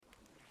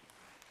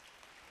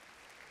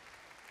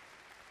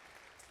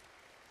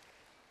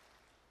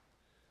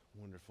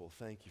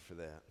Wonderful. Thank you for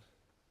that.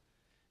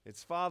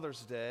 It's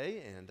Father's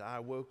Day, and I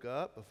woke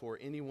up before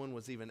anyone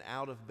was even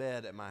out of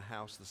bed at my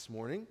house this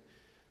morning.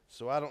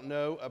 So I don't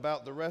know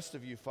about the rest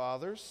of you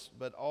fathers,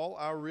 but all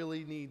I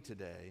really need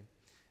today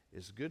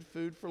is good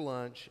food for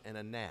lunch and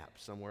a nap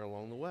somewhere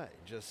along the way.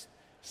 Just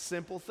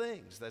simple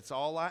things. That's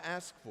all I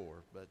ask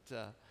for.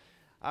 But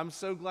I'm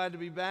so glad to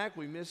be back.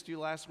 We missed you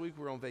last week.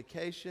 We were on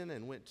vacation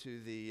and went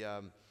to the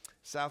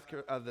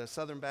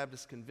Southern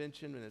Baptist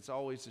Convention, and it's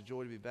always a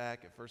joy to be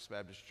back at First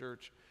Baptist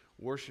Church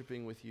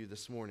worshiping with you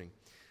this morning.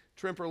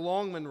 Tremper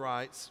Longman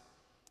writes,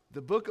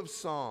 "The book of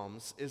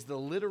Psalms is the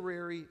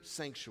literary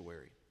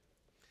sanctuary.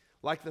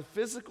 Like the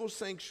physical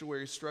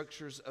sanctuary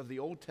structures of the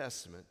Old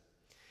Testament,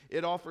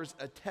 it offers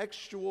a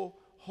textual,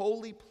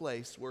 holy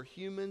place where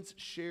humans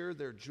share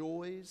their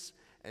joys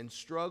and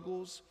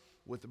struggles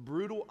with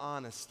brutal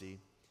honesty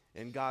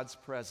in God's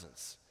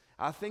presence."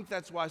 I think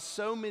that's why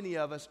so many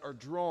of us are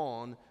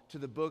drawn to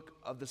the book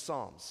of the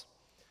Psalms.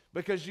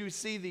 Because you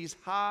see these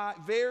high,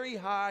 very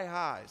high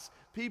highs,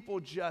 people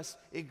just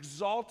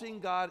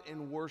exalting God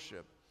in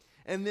worship.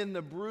 And then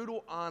the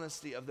brutal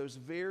honesty of those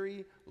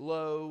very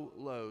low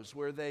lows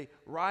where they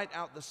write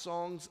out the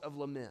songs of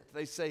lament.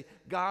 They say,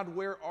 "God,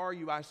 where are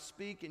you? I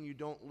speak and you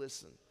don't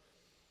listen."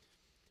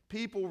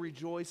 People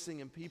rejoicing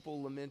and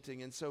people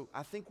lamenting. And so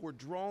I think we're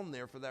drawn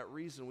there for that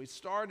reason. We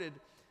started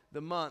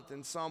the month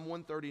in Psalm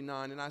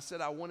 139, and I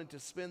said I wanted to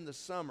spend the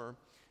summer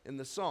in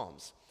the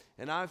Psalms.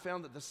 And I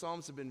found that the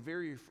Psalms have been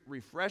very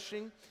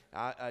refreshing.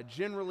 I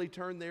generally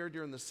turn there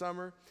during the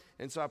summer,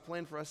 and so I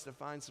plan for us to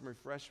find some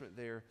refreshment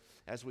there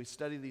as we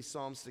study these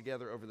Psalms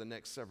together over the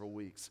next several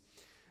weeks.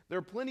 There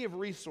are plenty of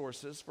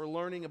resources for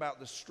learning about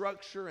the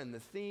structure and the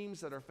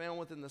themes that are found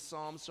within the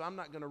Psalms, so I'm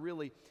not going to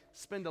really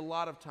spend a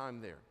lot of time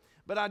there.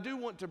 But I do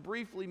want to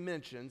briefly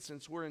mention,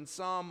 since we're in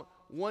Psalm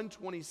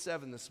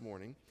 127 this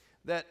morning,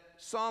 that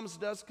Psalms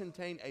does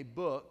contain a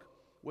book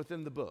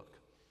within the book.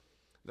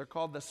 They're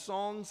called the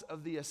Songs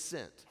of the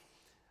Ascent,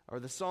 or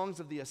the Songs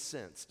of the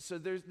Ascents. So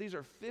these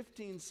are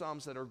 15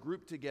 Psalms that are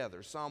grouped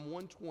together, Psalm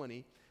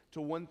 120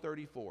 to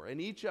 134. And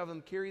each of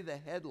them carry the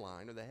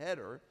headline, or the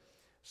header,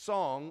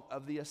 Song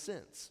of the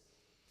Ascents.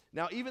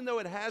 Now, even though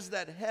it has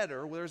that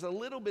header, there's a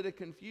little bit of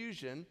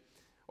confusion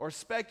or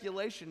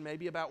speculation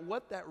maybe about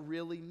what that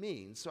really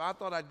means. So I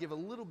thought I'd give a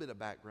little bit of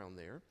background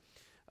there.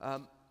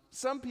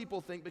 Some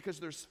people think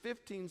because there's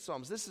 15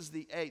 Psalms, this is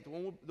the 8th,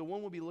 the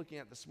one we'll be looking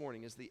at this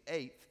morning is the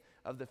 8th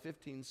of the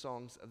 15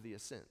 Songs of the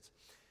Ascents.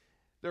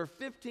 There are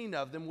 15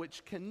 of them,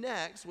 which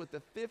connects with the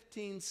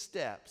 15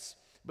 steps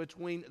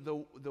between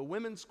the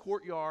women's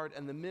courtyard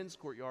and the men's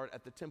courtyard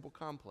at the temple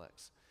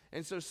complex.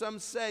 And so some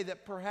say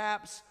that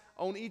perhaps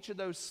on each of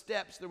those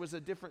steps there was a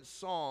different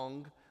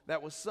song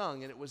that was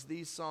sung, and it was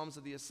these Psalms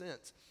of the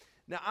Ascents.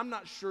 Now, I'm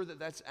not sure that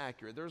that's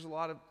accurate. There's a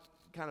lot of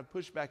kind of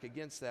pushback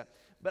against that.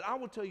 But I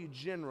will tell you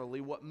generally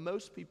what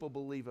most people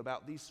believe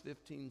about these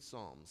 15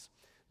 Psalms,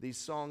 these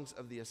Songs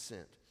of the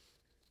Ascent.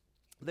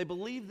 They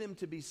believe them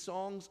to be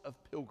songs of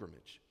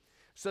pilgrimage,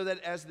 so that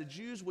as the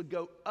Jews would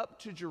go up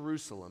to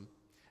Jerusalem,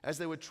 as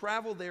they would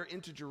travel there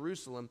into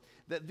Jerusalem,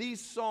 that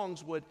these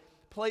songs would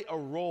play a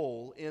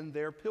role in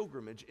their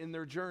pilgrimage, in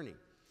their journey.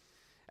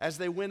 As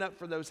they went up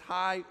for those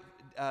high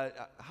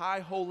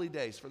holy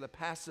days, for the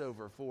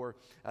Passover, for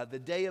the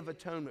Day of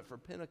Atonement, for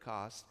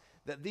Pentecost,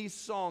 that these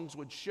songs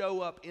would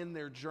show up in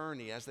their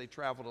journey as they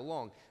traveled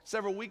along.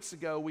 Several weeks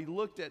ago, we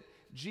looked at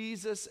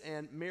Jesus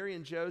and Mary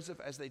and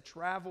Joseph as they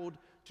traveled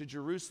to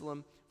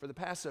Jerusalem for the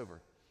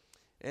Passover.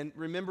 And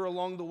remember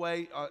along the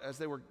way, as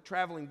they were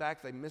traveling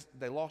back,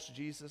 they lost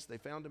Jesus. They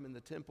found him in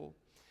the temple.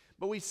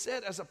 But we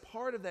said as a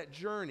part of that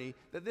journey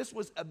that this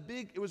was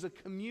it was a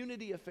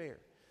community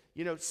affair.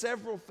 You know,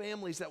 several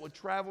families that would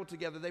travel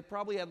together, they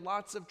probably had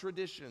lots of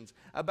traditions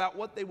about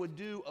what they would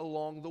do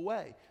along the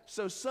way.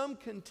 So some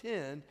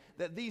contend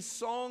that these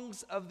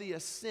Songs of the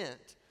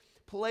Ascent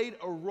played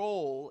a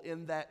role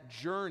in that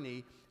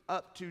journey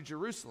up to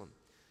Jerusalem.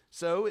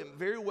 So it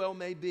very well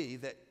may be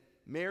that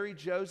Mary,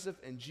 Joseph,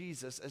 and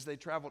Jesus, as they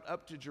traveled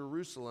up to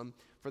Jerusalem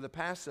for the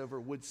Passover,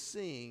 would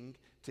sing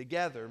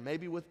together,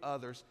 maybe with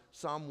others,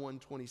 Psalm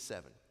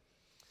 127.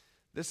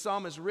 This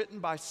psalm is written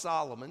by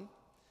Solomon,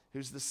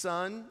 who's the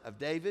son of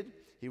David.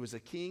 He was a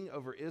king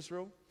over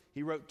Israel.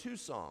 He wrote two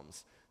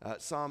psalms,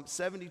 Psalm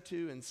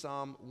 72 and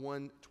Psalm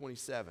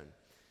 127.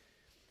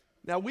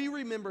 Now, we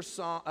remember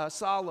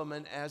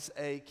Solomon as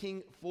a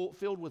king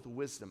filled with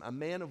wisdom, a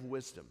man of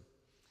wisdom.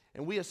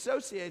 And we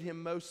associate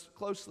him most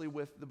closely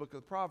with the book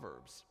of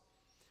Proverbs.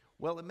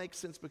 Well, it makes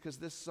sense because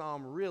this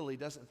psalm really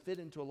doesn't fit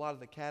into a lot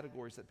of the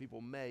categories that people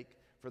make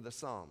for the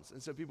psalms.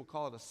 And so people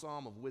call it a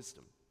psalm of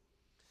wisdom,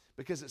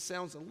 because it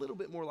sounds a little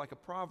bit more like a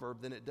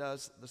proverb than it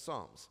does the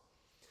Psalms.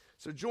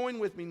 So join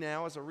with me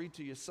now as I read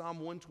to you Psalm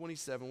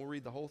 127. We'll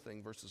read the whole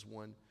thing, verses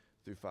 1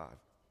 through 5.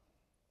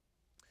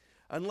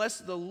 Unless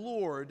the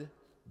Lord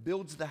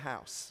builds the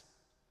house,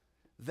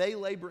 they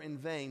labor in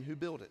vain who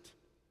build it.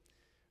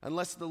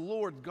 Unless the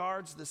Lord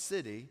guards the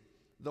city,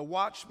 the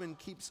watchman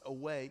keeps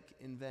awake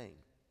in vain.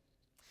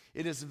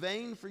 It is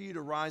vain for you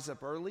to rise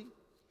up early,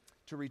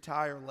 to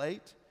retire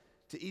late,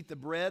 to eat the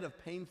bread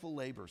of painful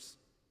labors,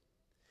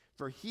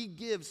 for he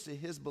gives to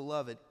his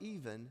beloved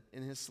even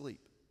in his sleep.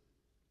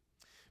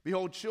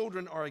 Behold,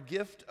 children are a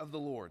gift of the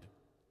Lord.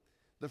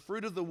 The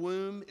fruit of the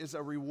womb is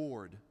a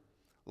reward.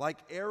 Like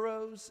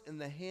arrows in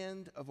the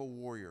hand of a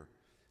warrior,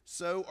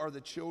 so are the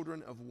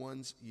children of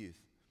one's youth.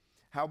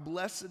 How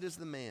blessed is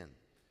the man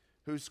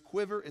whose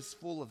quiver is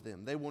full of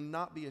them. They will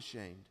not be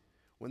ashamed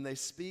when they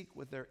speak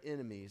with their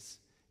enemies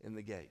in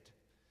the gate.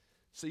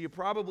 So you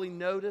probably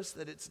notice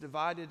that it's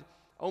divided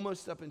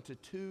almost up into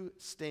two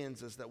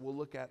stanzas that we'll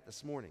look at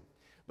this morning.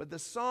 But the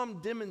psalm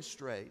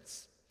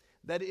demonstrates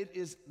that it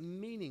is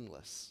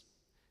meaningless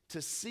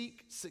to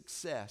seek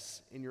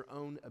success in your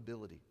own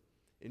ability,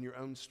 in your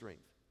own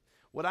strength.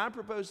 What I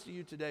propose to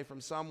you today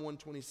from Psalm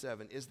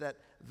 127 is that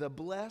the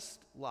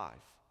blessed life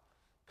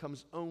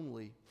comes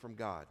only from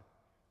God.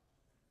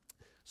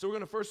 So we're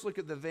going to first look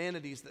at the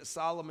vanities that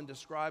Solomon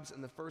describes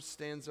in the first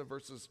stanza,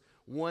 verses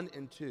 1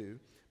 and 2,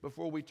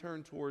 before we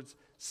turn towards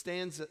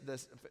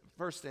the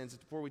first stanza,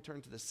 before we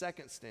turn to the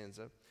second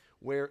stanza,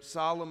 where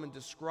Solomon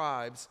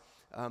describes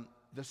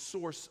the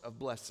source of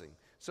blessing.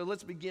 So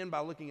let's begin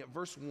by looking at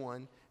verse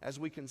 1 as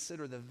we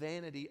consider the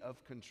vanity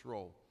of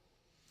control.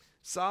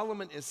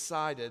 Solomon is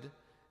cited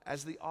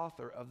as the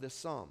author of this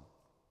psalm.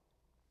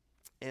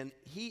 And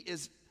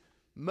his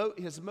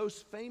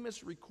most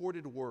famous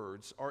recorded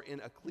words are in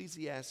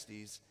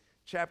Ecclesiastes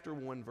chapter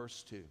 1,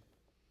 verse 2.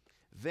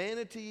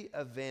 Vanity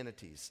of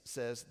vanities,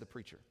 says the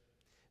preacher.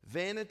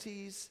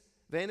 Vanity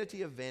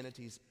of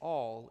vanities,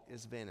 all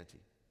is vanity.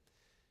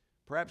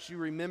 Perhaps you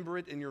remember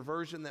it in your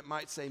version that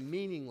might say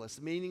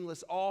meaningless.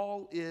 Meaningless,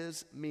 all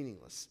is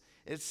meaningless.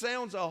 It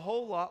sounds a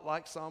whole lot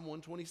like Psalm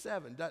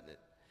 127, doesn't it?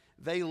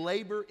 They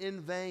labor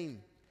in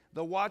vain.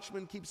 The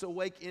watchman keeps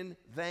awake in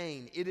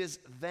vain. It is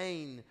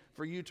vain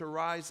for you to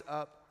rise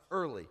up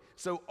early.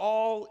 So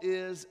all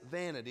is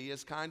vanity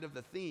is kind of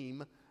the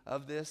theme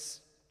of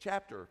this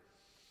chapter.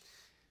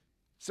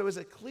 So is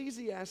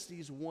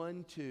Ecclesiastes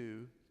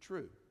 1:2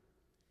 true?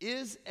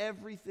 Is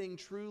everything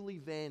truly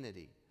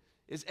vanity?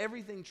 Is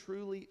everything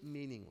truly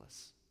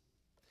meaningless?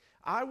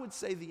 I would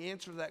say the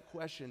answer to that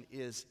question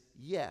is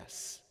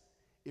yes,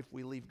 if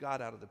we leave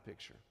God out of the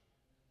picture.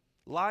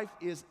 Life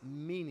is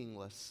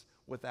meaningless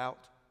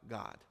without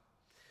God.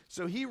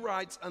 So he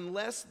writes,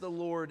 unless the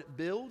Lord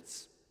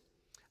builds,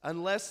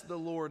 unless the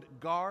Lord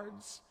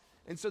guards.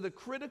 And so the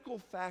critical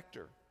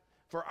factor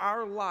for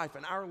our life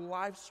and our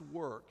life's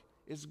work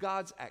is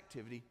God's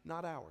activity,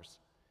 not ours.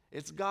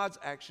 It's God's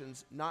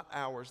actions, not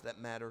ours, that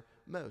matter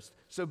most.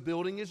 So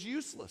building is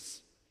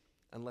useless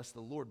unless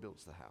the Lord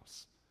builds the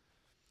house.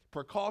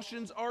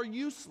 Precautions are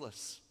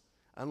useless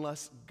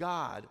unless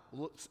God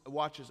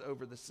watches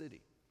over the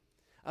city.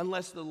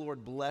 Unless the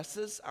Lord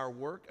blesses our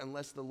work,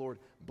 unless the Lord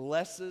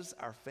blesses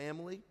our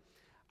family,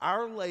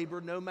 our labor,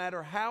 no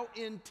matter how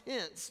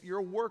intense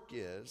your work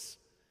is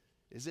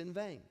in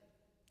vain.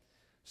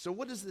 So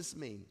what does this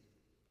mean?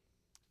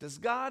 Does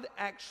God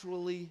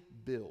actually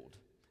build?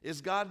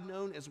 Is God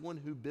known as one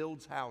who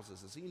builds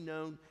houses? Is he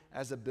known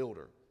as a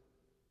builder?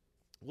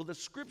 Well, the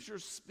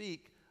scriptures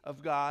speak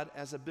of God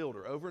as a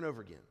builder over and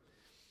over again.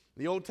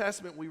 In the Old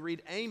Testament, we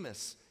read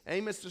Amos.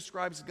 Amos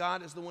describes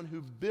God as the one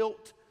who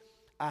built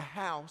a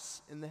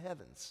house in the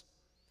heavens.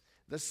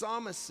 The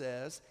psalmist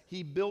says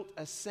he built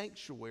a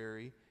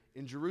sanctuary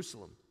in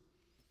Jerusalem.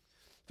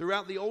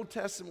 Throughout the Old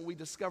Testament, we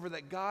discover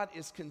that God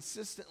is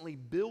consistently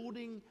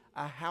building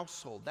a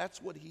household.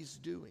 That's what he's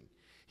doing.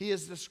 He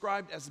is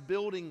described as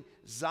building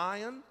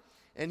Zion,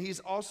 and he's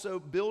also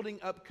building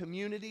up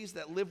communities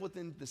that live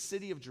within the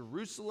city of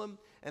Jerusalem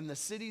and the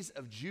cities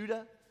of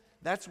Judah.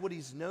 That's what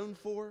he's known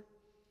for.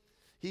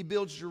 He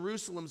builds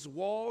Jerusalem's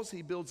walls.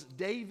 He builds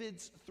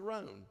David's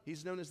throne.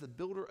 He's known as the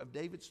builder of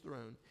David's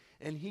throne.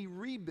 And he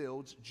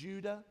rebuilds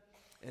Judah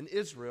and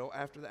Israel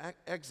after the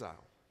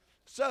exile.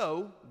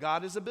 So,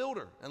 God is a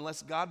builder,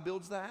 unless God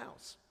builds the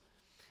house.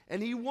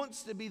 And he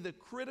wants to be the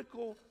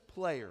critical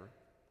player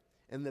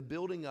in the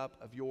building up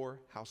of your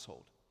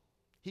household.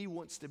 He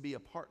wants to be a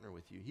partner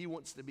with you. He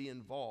wants to be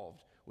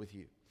involved with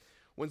you.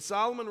 When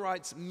Solomon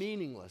writes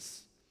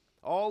meaningless,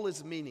 all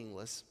is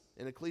meaningless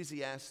in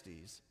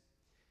Ecclesiastes,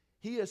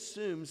 he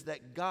assumes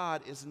that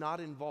God is not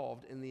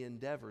involved in the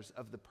endeavors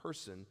of the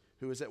person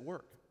who is at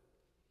work.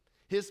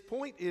 His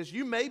point is,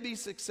 you may be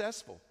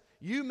successful.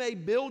 You may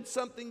build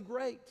something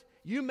great.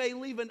 You may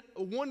leave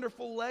a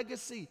wonderful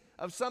legacy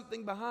of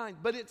something behind,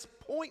 but it's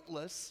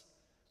pointless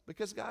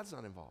because God's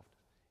not involved.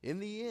 In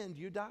the end,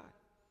 you die,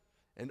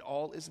 and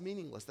all is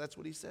meaningless. That's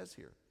what he says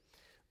here.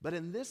 But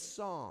in this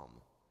psalm,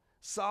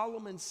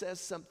 Solomon says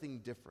something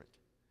different.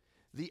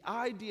 The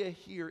idea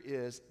here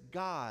is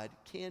God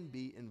can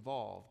be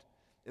involved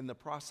in the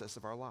process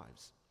of our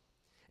lives.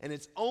 And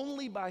it's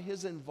only by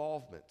his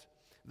involvement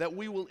that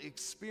we will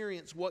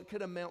experience what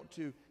could amount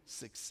to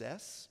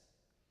success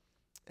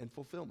and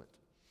fulfillment.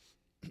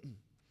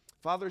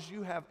 Fathers,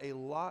 you have a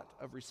lot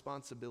of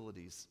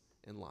responsibilities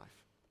in life.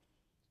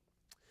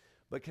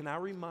 But can I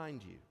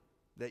remind you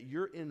that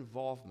your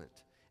involvement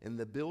in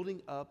the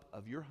building up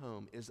of your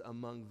home is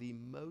among the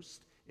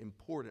most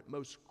important,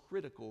 most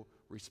critical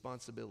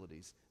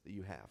responsibilities that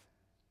you have.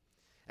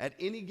 At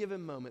any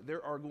given moment,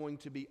 there are going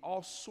to be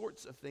all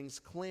sorts of things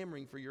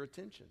clamoring for your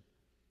attention.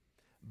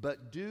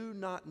 But do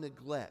not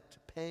neglect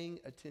paying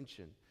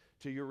attention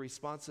to your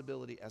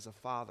responsibility as a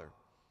father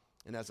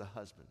and as a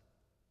husband.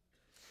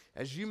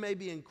 As you may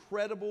be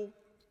incredible,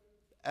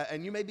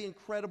 and you may be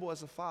incredible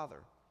as a father,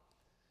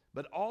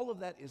 but all of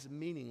that is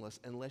meaningless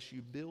unless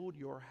you build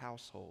your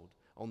household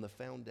on the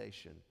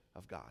foundation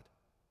of God.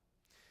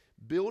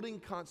 Building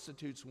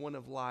constitutes one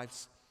of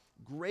life's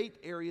great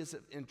areas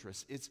of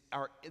interest. It's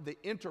the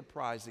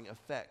enterprising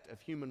effect of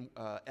human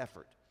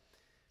effort.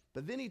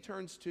 But then he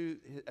turns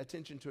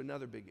attention to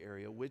another big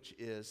area, which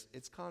is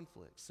its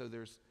conflicts. So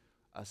there's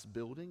us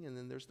building, and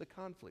then there's the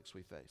conflicts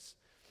we face.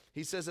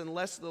 He says,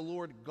 unless the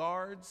Lord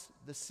guards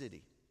the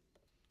city.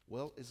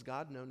 Well, is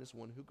God known as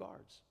one who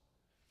guards?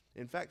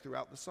 In fact,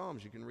 throughout the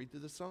Psalms, you can read through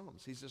the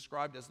Psalms, he's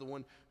described as the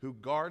one who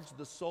guards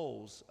the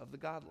souls of the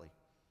godly.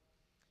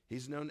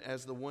 He's known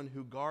as the one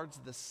who guards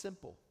the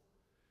simple.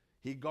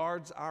 He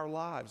guards our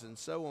lives, and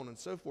so on and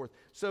so forth.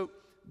 So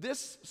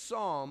this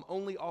psalm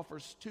only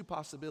offers two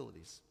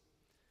possibilities.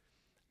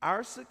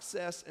 Our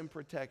success and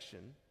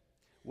protection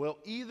will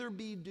either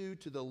be due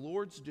to the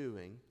Lord's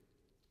doing,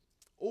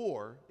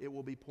 or it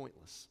will be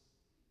pointless.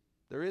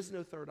 There is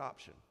no third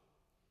option.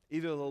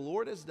 Either the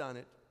Lord has done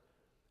it,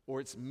 or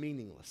it's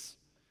meaningless.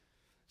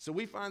 So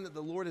we find that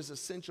the Lord is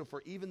essential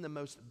for even the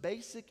most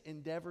basic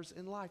endeavors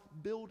in life.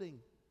 Building,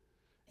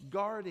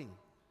 guarding.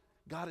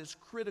 God is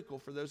critical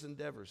for those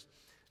endeavors.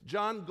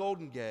 John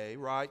Goldengay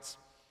writes,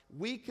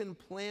 we can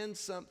plan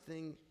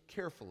something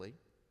carefully,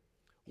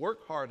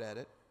 work hard at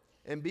it,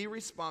 and be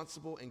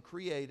responsible and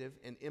creative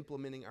in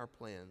implementing our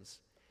plans,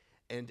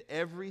 and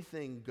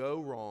everything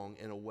go wrong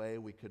in a way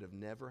we could have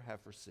never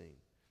have foreseen.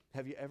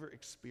 Have you ever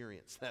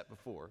experienced that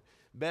before?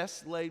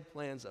 Best laid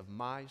plans of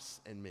mice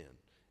and men.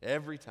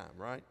 Every time,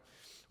 right?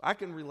 I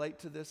can relate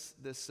to this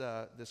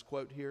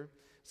quote here.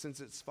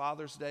 Since it's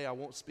Father's Day, I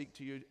won't speak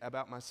to you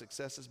about my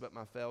successes, but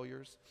my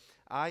failures.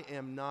 I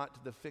am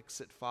not the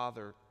fix-it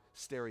father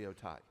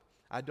stereotype.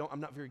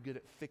 I'm not very good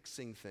at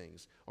fixing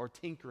things or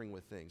tinkering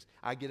with things.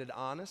 I get it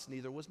honest,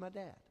 neither was my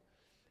dad.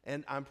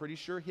 And I'm pretty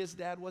sure his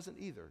dad wasn't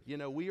either. You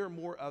know, we are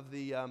more of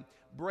the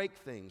break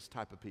things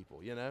type of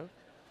people, you know?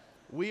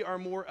 We are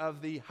more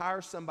of the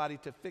hire somebody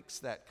to fix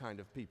that kind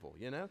of people,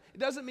 you know? It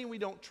doesn't mean we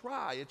don't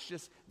try. It's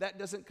just that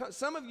doesn't come.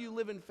 Some of you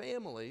live in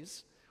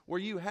families where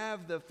you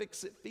have the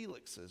fix-it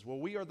Felixes. Well,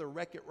 we are the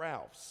wreck-it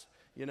Ralphs.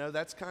 You know,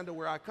 that's kind of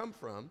where I come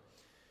from.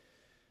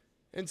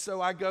 And so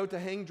I go to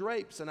hang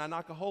drapes and I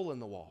knock a hole in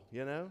the wall,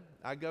 you know?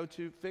 I go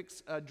to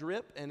fix a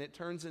drip and it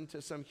turns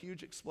into some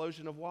huge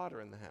explosion of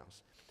water in the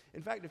house.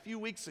 In fact, a few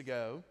weeks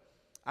ago,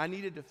 I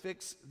needed to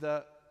fix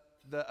the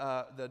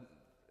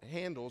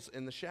handles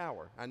in the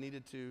shower. I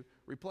needed to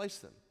replace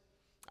them.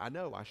 I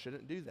know I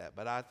shouldn't do that,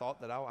 but I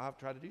thought that I'll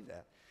try to do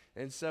that.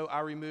 And so I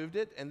removed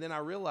it, and then I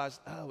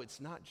realized,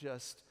 it's not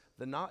just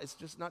not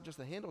just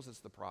the handles that's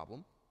the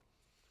problem.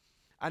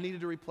 I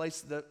needed to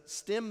replace the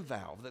stem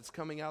valve that's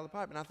coming out of the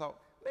pipe, and I thought,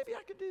 maybe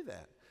I could do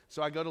that.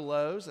 So I go to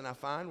Lowe's, and I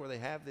find where they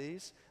have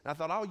these, and I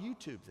thought, I'll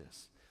YouTube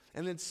this.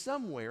 And then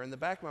somewhere in the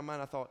back of my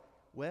mind, I thought,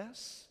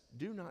 Wes,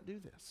 do not do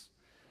this.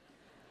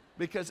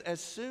 Because as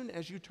soon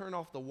as you turn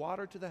off the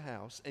water to the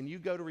house and you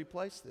go to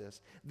replace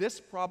this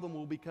problem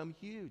will become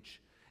huge.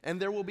 And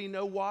there will be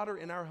no water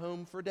in our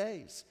home for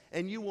days.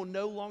 And you will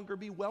no longer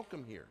be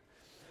welcome here.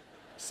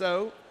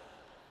 So,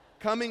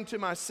 coming to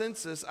my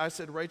senses, I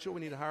said, Rachel,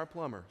 we need to hire a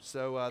plumber.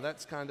 So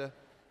that's kind of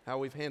how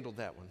we've handled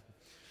that one.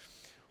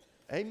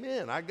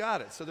 Amen, I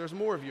got it. So there's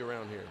more of you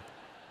around here.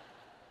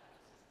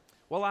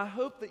 Well, I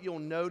hope that you'll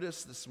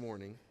notice this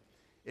morning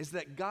is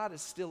that God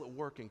is still at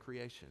work in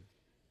creation.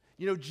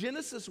 You know,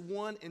 Genesis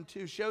 1 and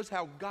 2 shows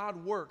how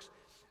God works.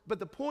 But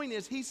the point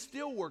is, he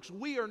still works.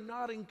 We are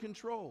not in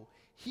control.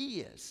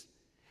 He is.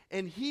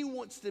 And he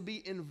wants to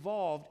be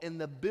involved in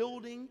the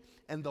building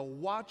and the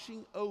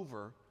watching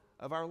over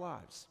of our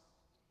lives.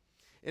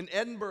 In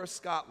Edinburgh,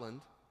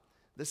 Scotland,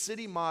 the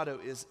city motto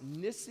is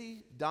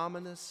Nisi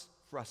Dominus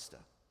Frusta.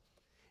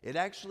 It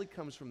actually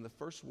comes from the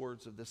first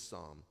words of this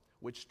psalm,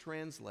 which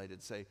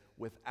translated say,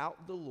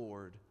 without the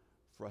Lord,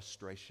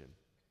 frustration.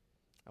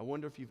 I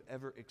wonder if you've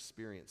ever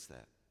experienced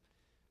that.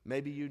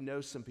 Maybe you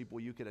know some people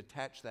you could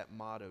attach that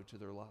motto to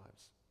their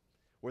lives,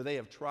 where they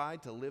have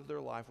tried to live their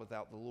life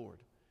without the Lord,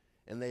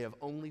 and they have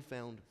only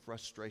found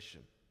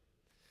frustration.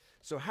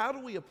 So how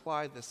do we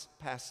apply this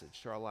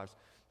passage to our lives?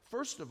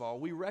 First of all,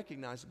 we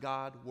recognize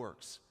God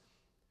works.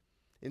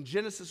 In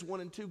Genesis 1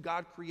 and 2,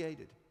 God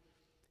created.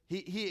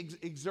 He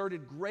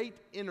exerted great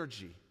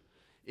energy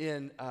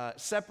in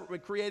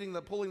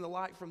pulling the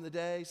light from the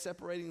day,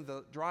 separating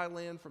the dry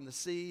land from the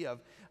sea,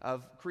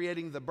 of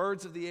creating the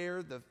birds of the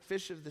air, the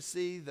fish of the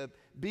sea, the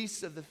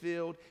beasts of the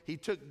field. He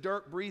took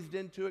dirt, breathed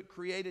into it,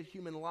 created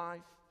human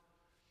life.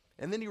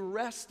 And then he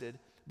rested,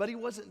 but he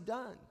wasn't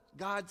done.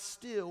 God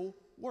still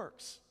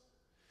works.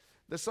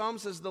 The psalm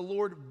says the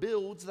Lord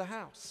builds the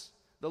house.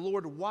 The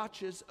Lord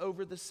watches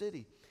over the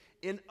city.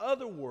 In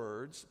other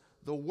words,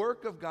 the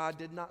work of God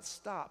did not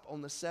stop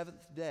on the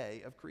seventh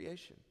day of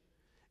creation.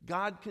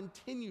 God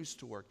continues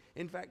to work.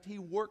 In fact, He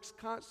works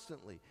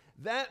constantly.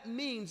 That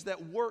means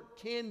that work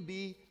can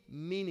be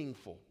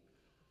meaningful.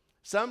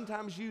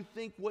 Sometimes you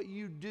think what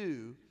you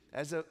do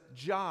as a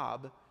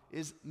job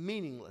is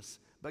meaningless,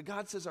 but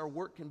God says our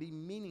work can be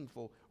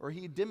meaningful, or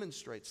He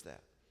demonstrates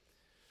that.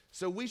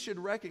 So we should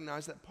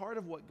recognize that part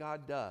of what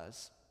God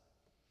does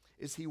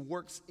is He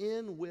works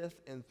in, with,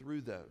 and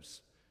through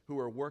those who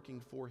are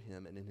working for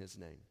Him and in His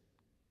name.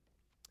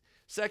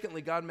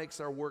 Secondly, God makes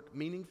our work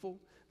meaningful.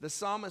 The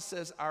psalmist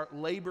says our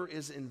labor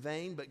is in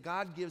vain, but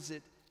God gives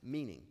it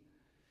meaning.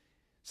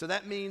 So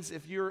that means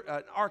if you're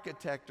an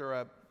architect or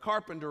a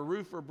carpenter,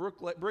 roofer,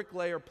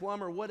 bricklayer,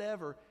 plumber,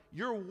 whatever,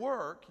 your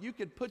work, you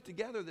could put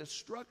together this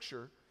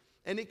structure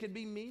and it could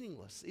be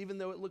meaningless, even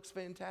though it looks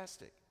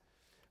fantastic.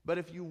 But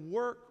if you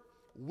work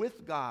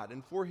with God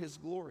and for His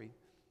glory,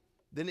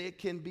 then it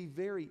can be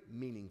very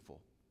meaningful.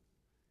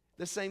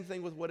 The same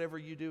thing with whatever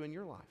you do in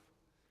your life.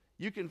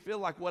 You can feel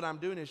like what I'm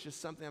doing is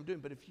just something I'm doing,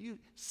 but if you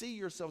see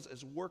yourselves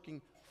as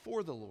working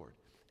for the Lord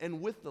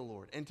and with the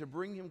Lord and to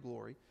bring Him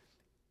glory,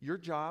 your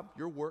job,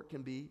 your work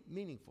can be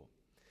meaningful.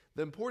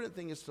 The important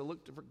thing is to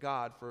look to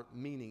God for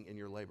meaning in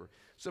your labor.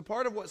 So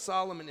part of what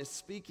Solomon is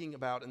speaking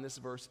about in this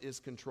verse is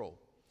control.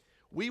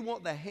 We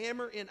want the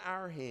hammer in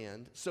our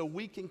hand so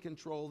we can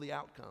control the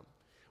outcome.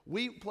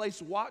 We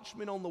place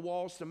watchmen on the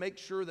walls to make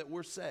sure that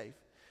we're safe,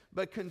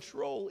 but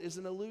control is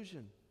an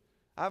illusion.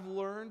 I've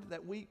learned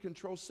that we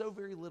control so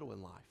very little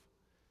in life.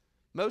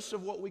 Most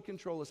of what we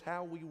control is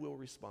how we will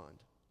respond.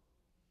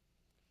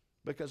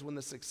 Because when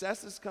the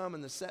successes come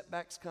and the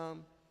setbacks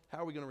come, how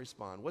are we going to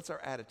respond? What's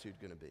our attitude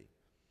going to be?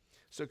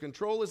 So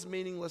control is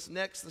meaningless.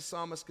 Next, the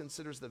psalmist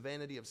considers the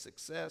vanity of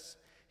success.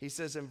 He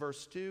says in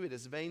verse 2, "It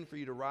is vain for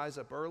you to rise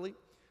up early,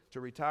 to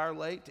retire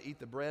late, to eat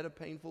the bread of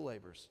painful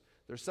labors."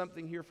 There's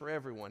something here for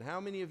everyone. How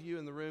many of you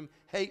in the room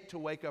hate to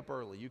wake up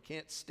early? You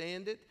can't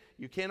stand it.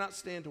 You cannot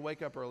stand to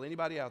wake up early.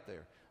 Anybody out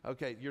there?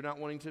 Okay, you're not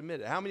wanting to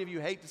admit it. How many of you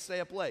hate to stay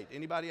up late?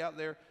 Anybody out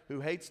there who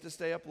hates to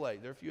stay up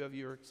late? There are a few of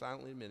you who are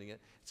silently admitting it.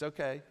 It's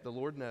okay. The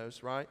Lord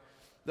knows, right?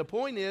 The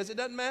point is, it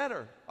doesn't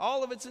matter.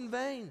 All of it's in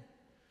vain.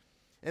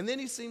 And then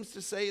he seems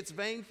to say it's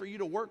vain for you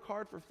to work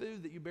hard for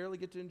food that you barely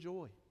get to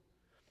enjoy.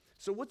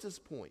 So what's his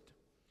point?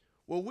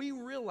 Well, when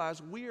we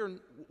realize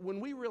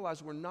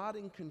we're not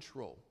in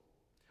control,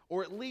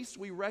 or at least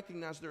we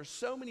recognize there are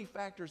so many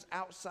factors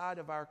outside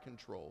of our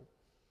control,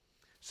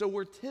 so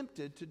we're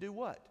tempted to do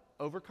what?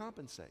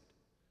 Overcompensate.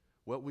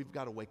 Well, we've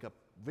got to wake up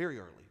very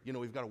early.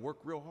 We've got to work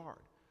real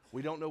hard.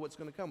 We don't know what's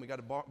going to come. We've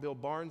got to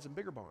build barns and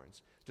bigger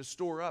barns to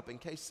store up in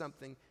case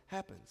something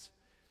happens.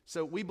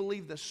 So we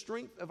believe the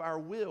strength of our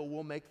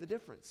will make the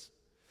difference.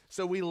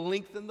 So we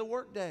lengthen the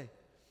workday.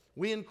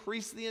 We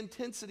increase the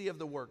intensity of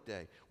the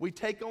workday. We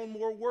take on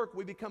more work.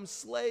 We become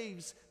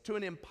slaves to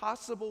an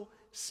impossible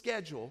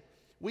schedule.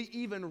 We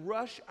even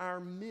rush our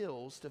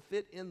meals to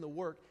fit in the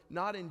work,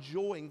 not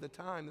enjoying the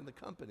time and the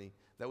company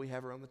that we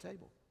have around the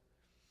table.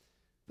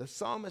 The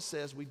psalmist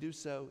says we do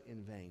so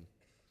in vain.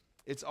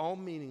 It's all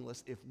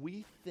meaningless if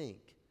we think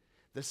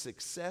the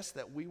success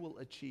that we will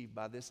achieve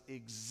by this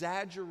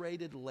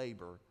exaggerated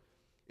labor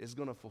is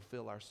going to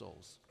fulfill our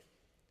souls.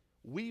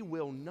 We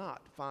will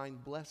not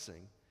find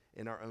blessing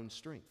in our own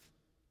strength.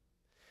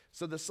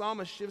 So the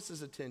psalmist shifts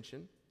his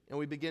attention, and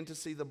we begin to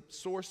see the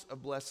source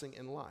of blessing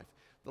in life.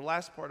 The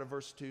last part of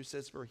verse 2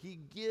 says, "For he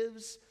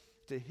gives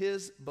to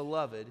his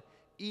beloved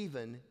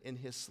even in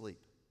his sleep."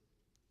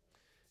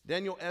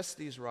 Daniel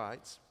Estes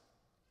writes,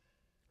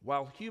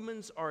 "While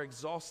humans are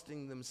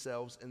exhausting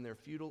themselves in their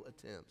futile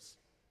attempts,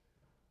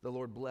 the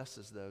Lord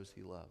blesses those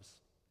he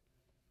loves."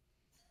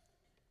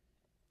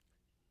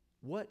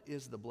 What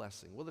is the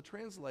blessing? Well, the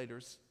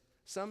translators,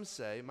 some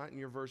say, in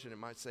your version it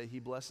might say, he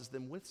blesses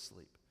them with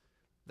sleep.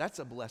 That's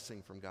a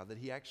blessing from God, that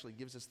he actually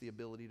gives us the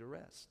ability to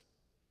rest.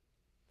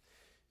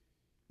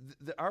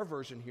 Our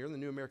version here, the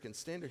New American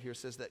Standard here,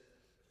 says that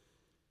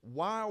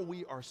while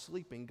we are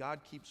sleeping,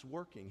 God keeps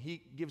working. He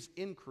gives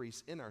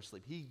increase in our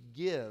sleep. He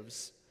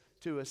gives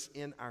to us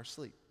in our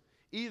sleep.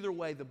 Either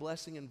way, the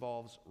blessing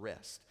involves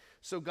rest.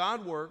 So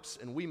God works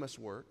and we must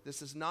work.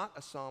 This is not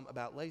a psalm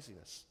about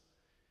laziness.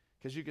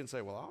 Because you can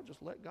say, well, I'll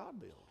just let God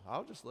build.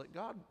 I'll just let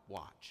God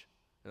watch.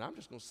 And I'm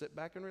just going to sit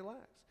back and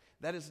relax.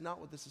 That is not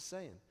what this is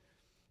saying.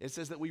 It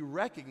says that we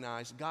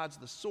recognize God's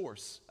the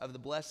source of the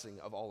blessing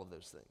of all of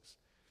those things.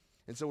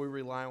 And so we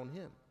rely on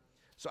him.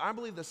 So I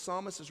believe the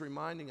psalmist is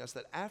reminding us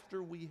that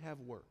after we have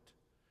worked,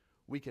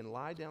 we can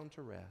lie down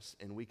to rest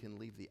and we can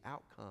leave the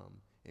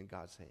outcome in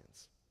God's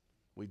hands.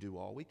 We do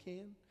all we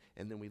can,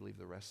 and then we leave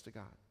the rest to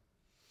God.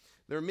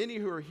 There are many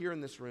who are here in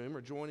this room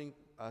or joining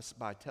us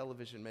by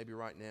television maybe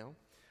right now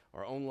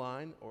or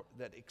online or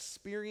that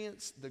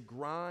experience the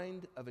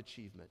grind of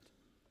achievement.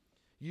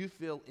 You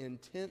feel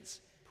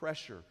intense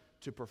pressure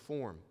to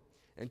perform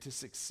and to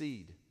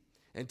succeed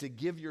and to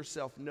give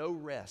yourself no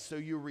rest. So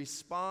you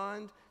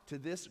respond to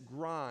this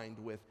grind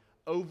with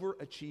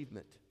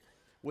overachievement,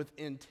 with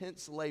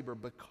intense labor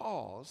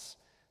because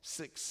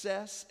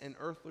success and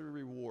earthly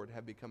reward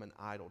have become an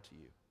idol to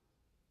you.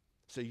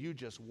 So you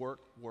just work,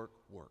 work,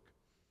 work.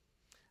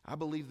 I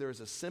believe there is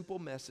a simple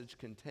message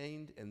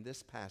contained in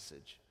this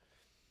passage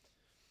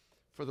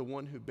for the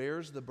one who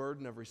bears the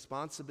burden of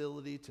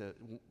responsibility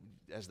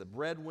as the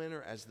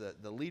breadwinner, as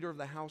the leader of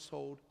the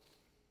household.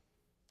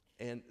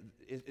 And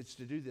it's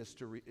to do this,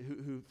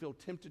 who feel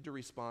tempted to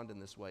respond in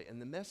this way.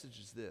 And the message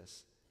is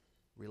this: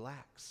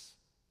 relax.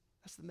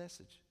 That's the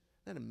message.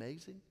 Isn't that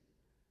amazing?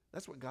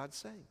 That's what God's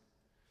saying.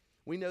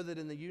 We know that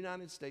in the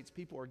United States,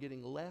 people are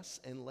getting less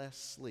and less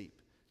sleep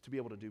to be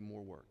able to do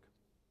more work.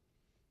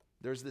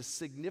 There's this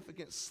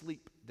significant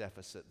sleep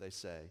deficit, they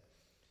say,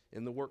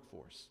 in the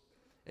workforce.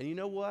 And you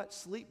know what?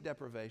 Sleep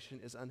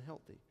deprivation is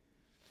unhealthy.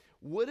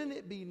 Wouldn't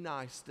it be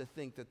nice to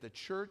think that the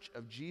Church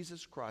of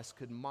Jesus Christ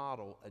could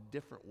model a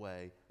different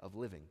way of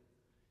living,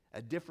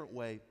 a different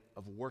way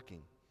of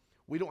working?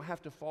 We don't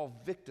have to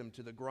fall victim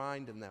to the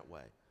grind in that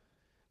way.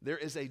 There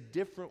is a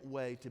different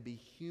way to be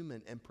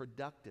human and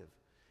productive,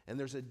 and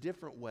there's a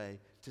different way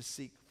to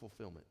seek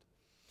fulfillment.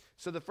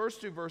 So the first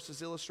two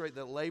verses illustrate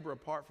that labor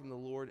apart from the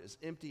Lord is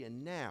empty,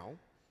 and now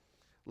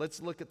let's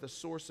look at the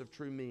source of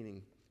true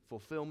meaning,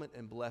 fulfillment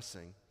and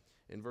blessing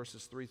in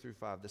verses 3 through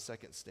 5, the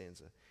second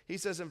stanza. He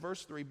says in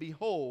verse 3,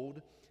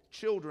 "Behold,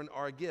 children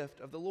are a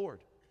gift of the Lord.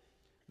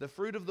 The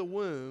fruit of the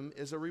womb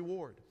is a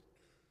reward."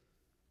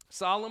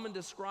 Solomon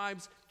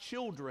describes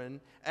children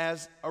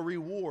as a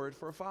reward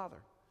for a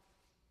father.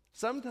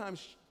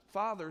 Sometimes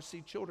fathers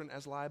see children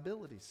as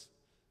liabilities.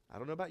 I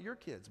don't know about your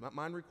kids.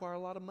 Mine require a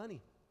lot of money.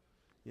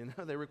 You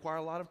know, they require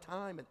a lot of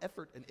time and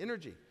effort and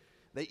energy.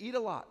 They eat a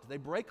lot. They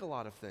break a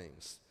lot of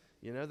things.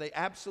 You know, they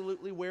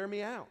absolutely wear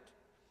me out.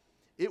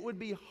 It would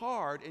be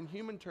hard in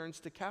human terms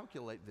to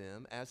calculate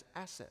them as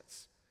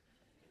assets.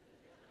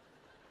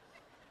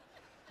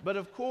 But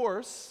of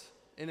course,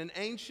 in an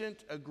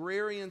ancient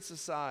agrarian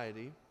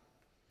society,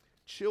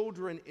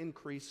 children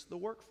increase the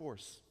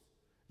workforce.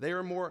 They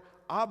are more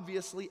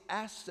obviously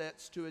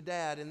assets to a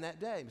dad in that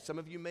day. Some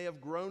of you may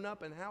have grown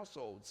up in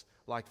households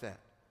like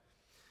that.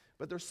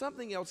 But there's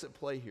something else at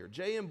play here.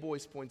 J.M.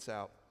 Boyce points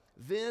out,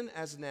 then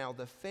as now,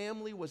 the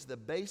family was the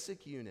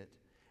basic unit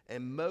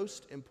and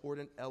most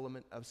important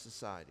element of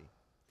society.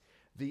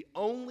 The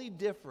only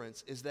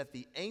difference is that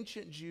the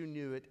ancient Jew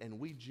knew it and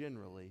we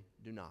generally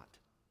do not.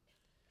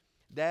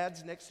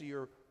 Dads, next to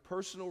your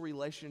personal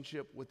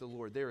relationship with the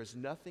Lord, there is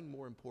nothing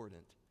more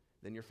important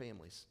than your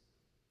families.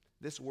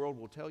 This world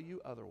will tell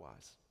you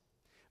otherwise.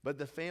 But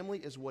the family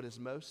is what is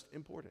most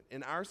important.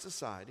 In our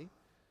society,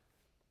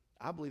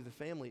 I believe the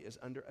family is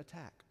under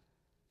attack.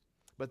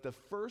 But the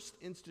first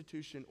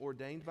institution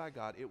ordained by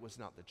God, it was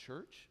not the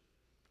church,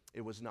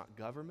 it was not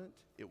government,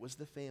 it was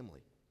the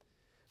family.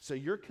 So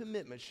your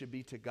commitment should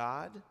be to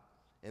God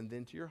and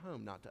then to your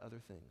home, not to other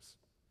things.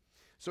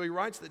 So he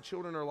writes that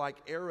children are like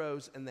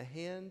arrows in the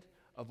hand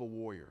of a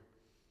warrior.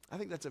 I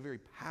think that's a very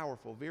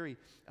powerful, very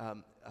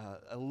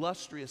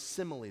illustrious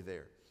simile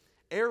there.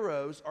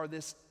 Arrows are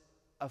this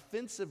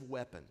offensive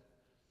weapon,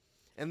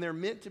 and they're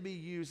meant to be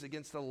used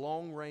against a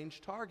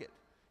long-range target.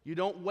 You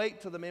don't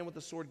wait till the man with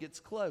the sword gets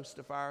close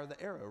to fire the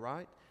arrow,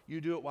 right?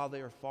 You do it while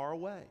they are far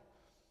away.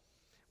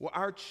 Well,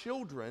 our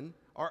children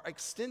are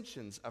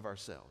extensions of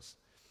ourselves,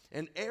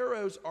 and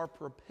arrows are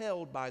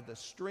propelled by the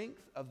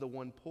strength of the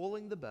one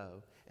pulling the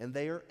bow, and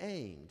they are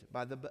aimed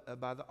by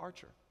the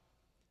archer.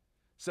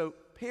 So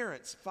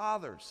parents,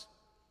 fathers,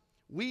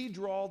 we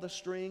draw the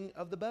string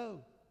of the bow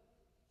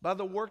by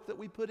the work that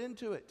we put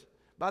into it,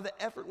 by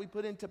the effort we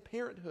put into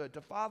parenthood,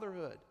 to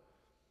fatherhood.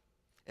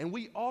 And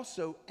we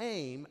also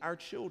aim our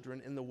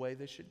children in the way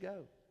they should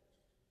go.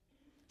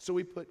 So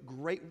we put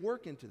great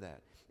work into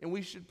that. And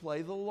we should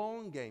play the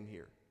long game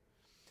here,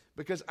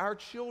 because our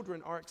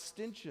children are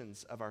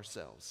extensions of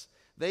ourselves.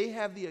 They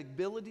have the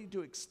ability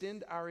to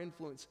extend our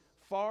influence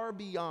far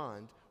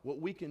beyond what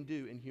we can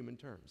do in human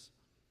terms.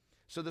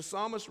 So the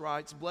psalmist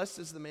writes, "Blessed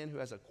is the man who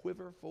has a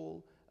quiver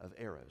full of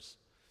arrows."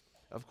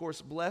 Of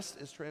course, blessed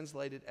is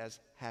translated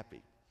as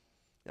happy.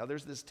 Now,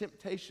 there's this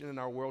temptation in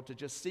our world to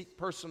just seek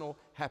personal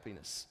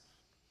happiness.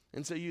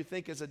 And so you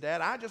think as a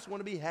dad, I just want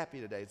to be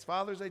happy today. It's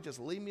Father's Day, just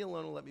leave me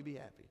alone and let me be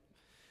happy.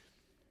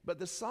 But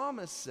the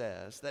psalmist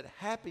says that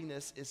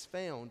happiness is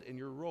found in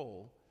your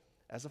role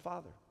as a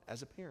father,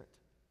 as a parent,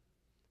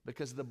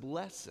 because the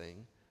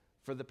blessing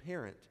for the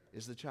parent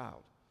is the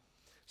child.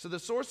 So the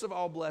source of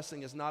all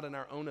blessing is not in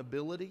our own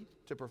ability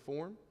to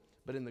perform,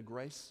 but in the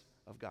grace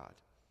of God.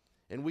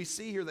 And we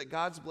see here that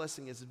God's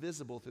blessing is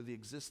visible through the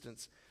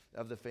existence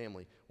of the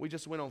family. We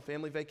just went on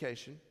family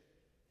vacation.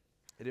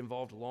 It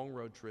involved long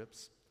road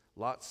trips,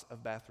 lots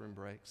of bathroom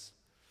breaks,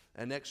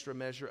 an extra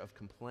measure of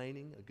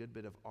complaining, a good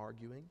bit of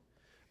arguing.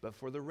 But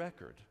for the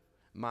record,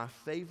 my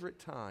favorite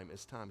time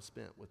is time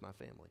spent with my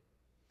family.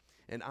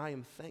 And I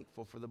am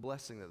thankful for the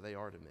blessing that they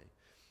are to me.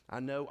 I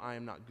know I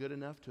am not good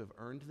enough to have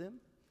earned them,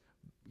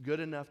 good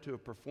enough to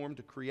have performed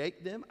to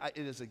create them.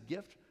 It is a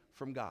gift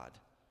from God.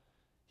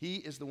 He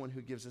is the one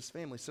who gives us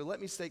family. So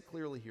let me state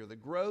clearly here, the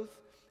growth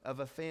of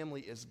a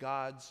family is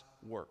God's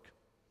work.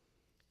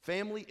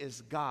 Family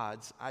is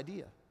God's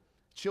idea.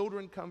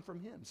 Children come from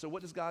Him. So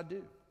what does God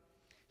do?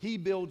 He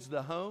builds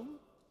the home,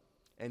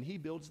 and he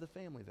builds the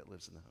family that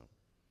lives in the home.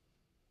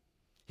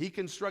 He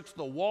constructs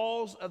the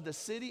walls of the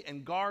city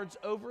and guards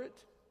over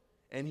it,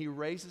 and he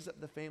raises up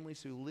the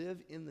families who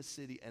live in the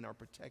city and are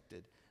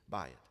protected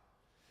by it.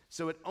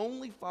 So it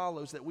only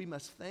follows that we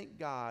must thank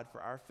God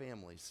for our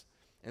families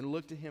and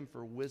look to him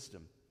for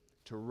wisdom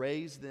to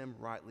raise them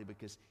rightly,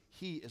 because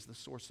he is the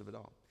source of it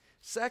all.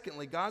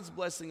 Secondly, God's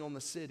blessing on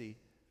the city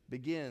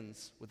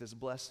begins with his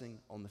blessing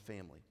on the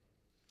family.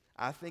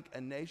 I think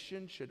a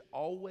nation should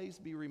always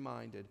be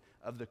reminded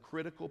of the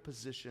critical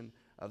position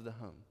of the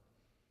home.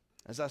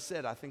 As I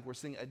said, I think we're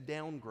seeing a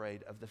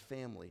downgrade of the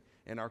family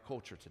in our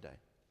culture today.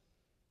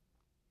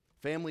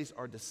 Families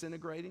are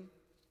disintegrating,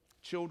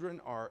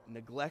 children are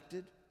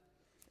neglected,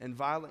 and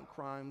violent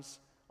crimes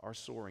are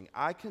soaring.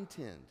 I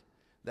contend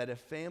that if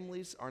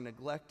families are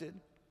neglected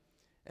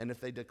and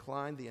if they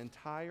decline, the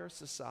entire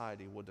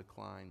society will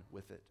decline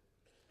with it.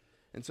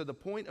 And so the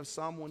point of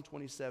Psalm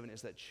 127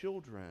 is that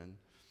children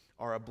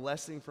are a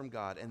blessing from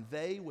God, and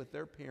they, with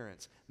their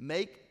parents,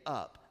 make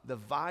up the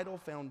vital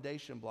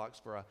foundation blocks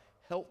for a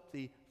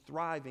healthy,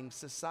 thriving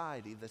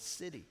society, the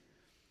city.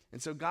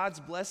 And so God's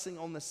blessing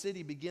on the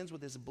city begins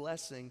with his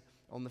blessing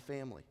on the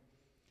family.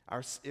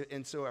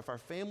 And so if our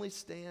families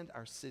stand,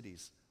 our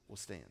cities will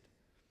stand.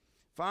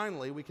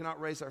 Finally, we cannot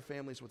raise our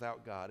families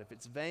without God. If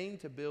it's vain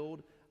to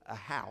build a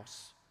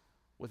house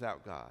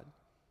without God,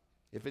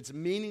 if it's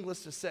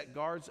meaningless to set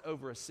guards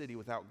over a city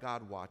without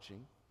God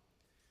watching,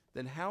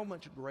 then how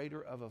much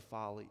greater of a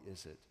folly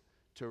is it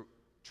to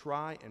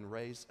try and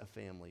raise a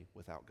family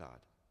without God?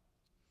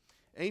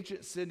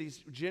 Ancient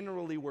cities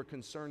generally were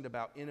concerned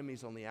about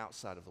enemies on the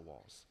outside of the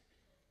walls.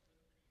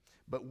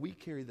 But we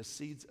carry the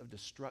seeds of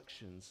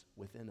destructions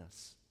within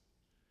us,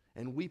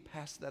 and we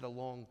pass that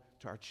along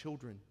to our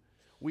children.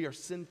 We are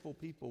sinful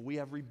people. We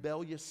have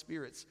rebellious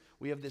spirits.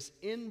 We have this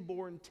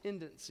inborn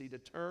tendency to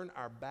turn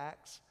our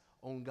backs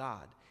on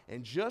God.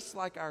 And just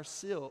like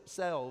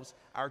ourselves,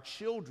 our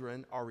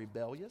children are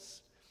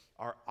rebellious,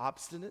 are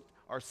obstinate,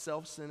 are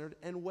self-centered,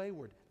 and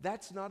wayward.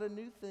 That's not a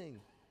new thing.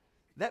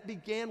 That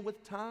began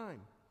with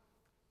time.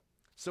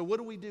 So what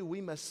do?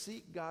 We must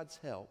seek God's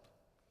help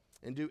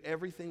and do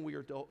everything we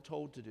are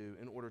told to do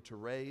in order to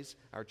raise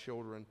our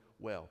children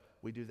well.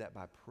 We do that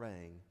by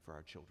praying for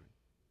our children.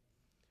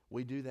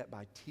 We do that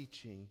by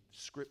teaching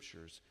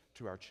scriptures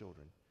to our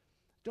children.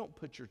 Don't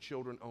put your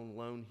children on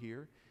loan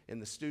here in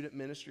the student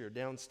ministry or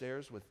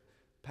downstairs with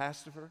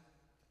Pastor.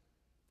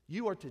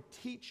 You are to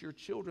teach your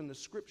children the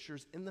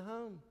scriptures in the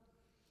home.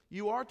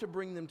 You are to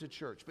bring them to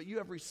church, but you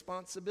have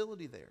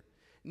responsibility there.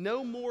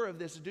 No more of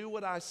this do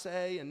what I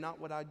say and not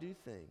what I do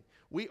thing.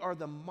 We are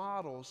the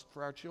models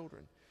for our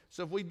children.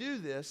 So if we do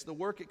this, the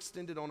work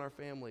extended on our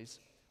families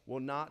will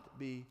not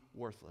be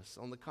worthless.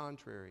 On the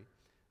contrary,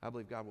 I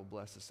believe God will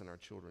bless us and our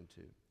children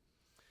too.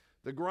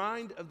 The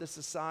grind of the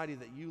society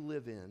that you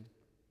live in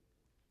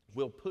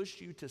will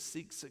push you to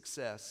seek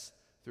success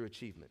through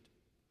achievement,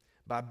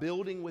 by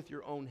building with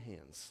your own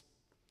hands,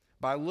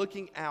 by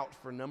looking out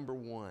for number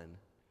one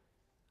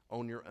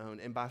on your own,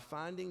 and by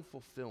finding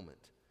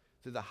fulfillment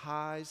through the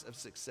highs of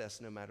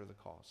success no matter the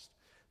cost.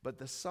 But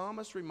the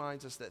psalmist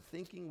reminds us that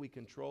thinking we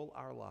control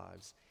our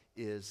lives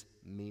is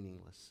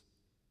meaningless.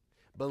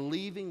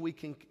 Believing we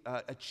can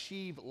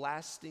achieve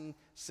lasting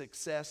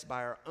success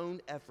by our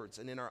own efforts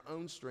and in our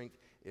own strength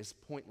is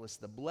pointless.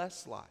 The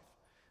blessed life,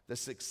 the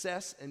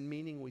success and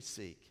meaning we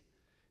seek,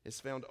 is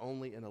found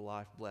only in a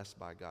life blessed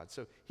by God.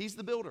 So he's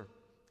the builder.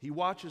 He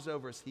watches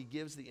over us. He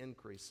gives the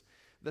increase.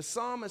 The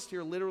psalmist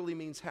here literally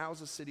means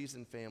houses, cities,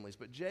 and families.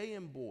 But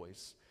J.M.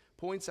 Boyce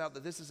points out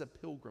that this is a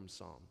pilgrim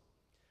psalm.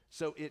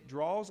 So it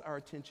draws our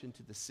attention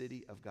to the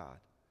city of God.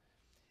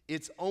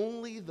 It's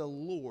only the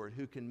Lord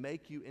who can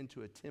make you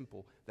into a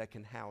temple that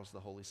can house the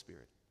Holy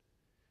Spirit.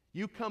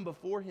 You come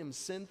before him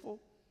sinful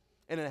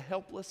and in a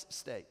helpless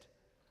state.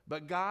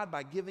 But God,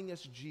 by giving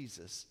us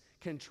Jesus,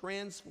 can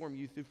transform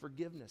you through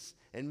forgiveness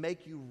and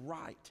make you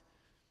right.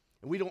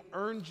 And we don't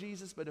earn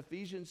Jesus, but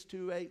Ephesians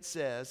 2:8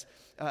 says,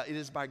 it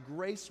is by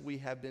grace we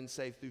have been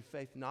saved through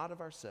faith, not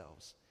of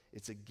ourselves.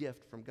 It's a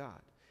gift from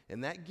God.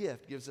 And that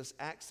gift gives us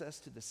access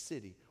to the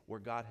city where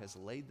God has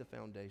laid the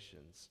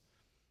foundations,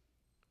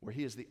 where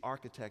he is the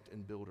architect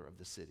and builder of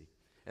the city.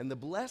 And the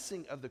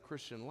blessing of the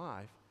Christian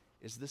life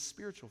is this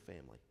spiritual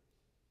family.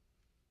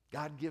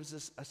 God gives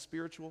us a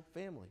spiritual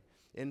family.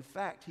 In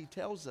fact, he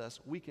tells us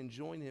we can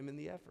join him in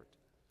the effort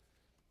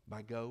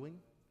by going,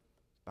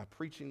 by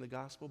preaching the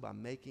gospel, by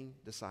making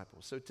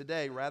disciples. So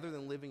today, rather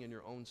than living in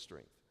your own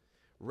strength,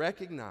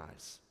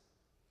 recognize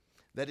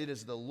that it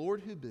is the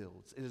Lord who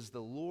builds, it is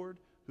the Lord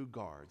who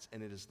guards,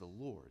 and it is the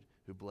Lord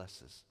who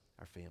blesses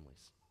our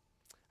families.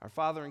 Our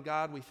Father and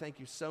God, we thank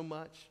you so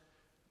much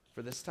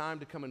for this time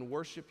to come and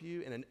worship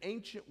you in an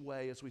ancient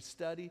way as we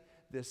study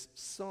this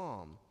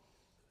Psalm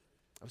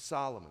of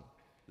Solomon,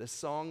 this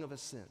Song of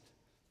Ascent.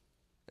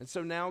 And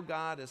so now,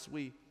 God, as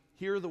we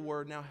hear the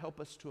word, now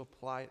help us to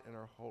apply it in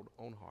our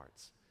own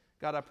hearts.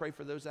 God, I pray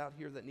for those out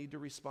here that need to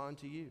respond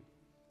to you.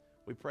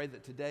 We pray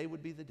that today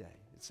would be the day.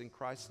 It's in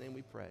Christ's name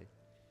we pray.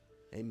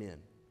 Amen.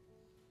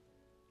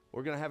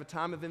 We're going to have a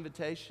time of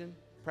invitation.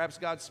 Perhaps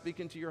God's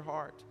speaking to your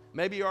heart.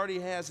 Maybe He already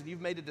has, and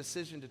you've made a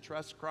decision to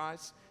trust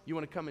Christ. You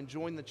want to come and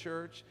join the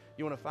church.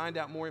 You want to find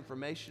out more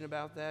information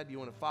about that. You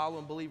want to follow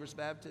in believers'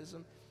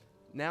 baptism.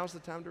 Now's the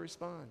time to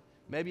respond.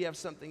 Maybe you have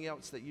something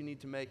else that you need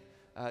to make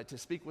to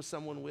speak with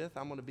someone with.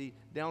 I'm going to be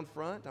down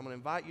front. I'm going to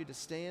invite you to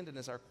stand, and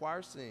as our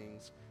choir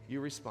sings, you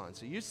respond.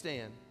 So you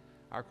stand,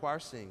 our choir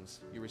sings,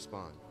 you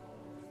respond.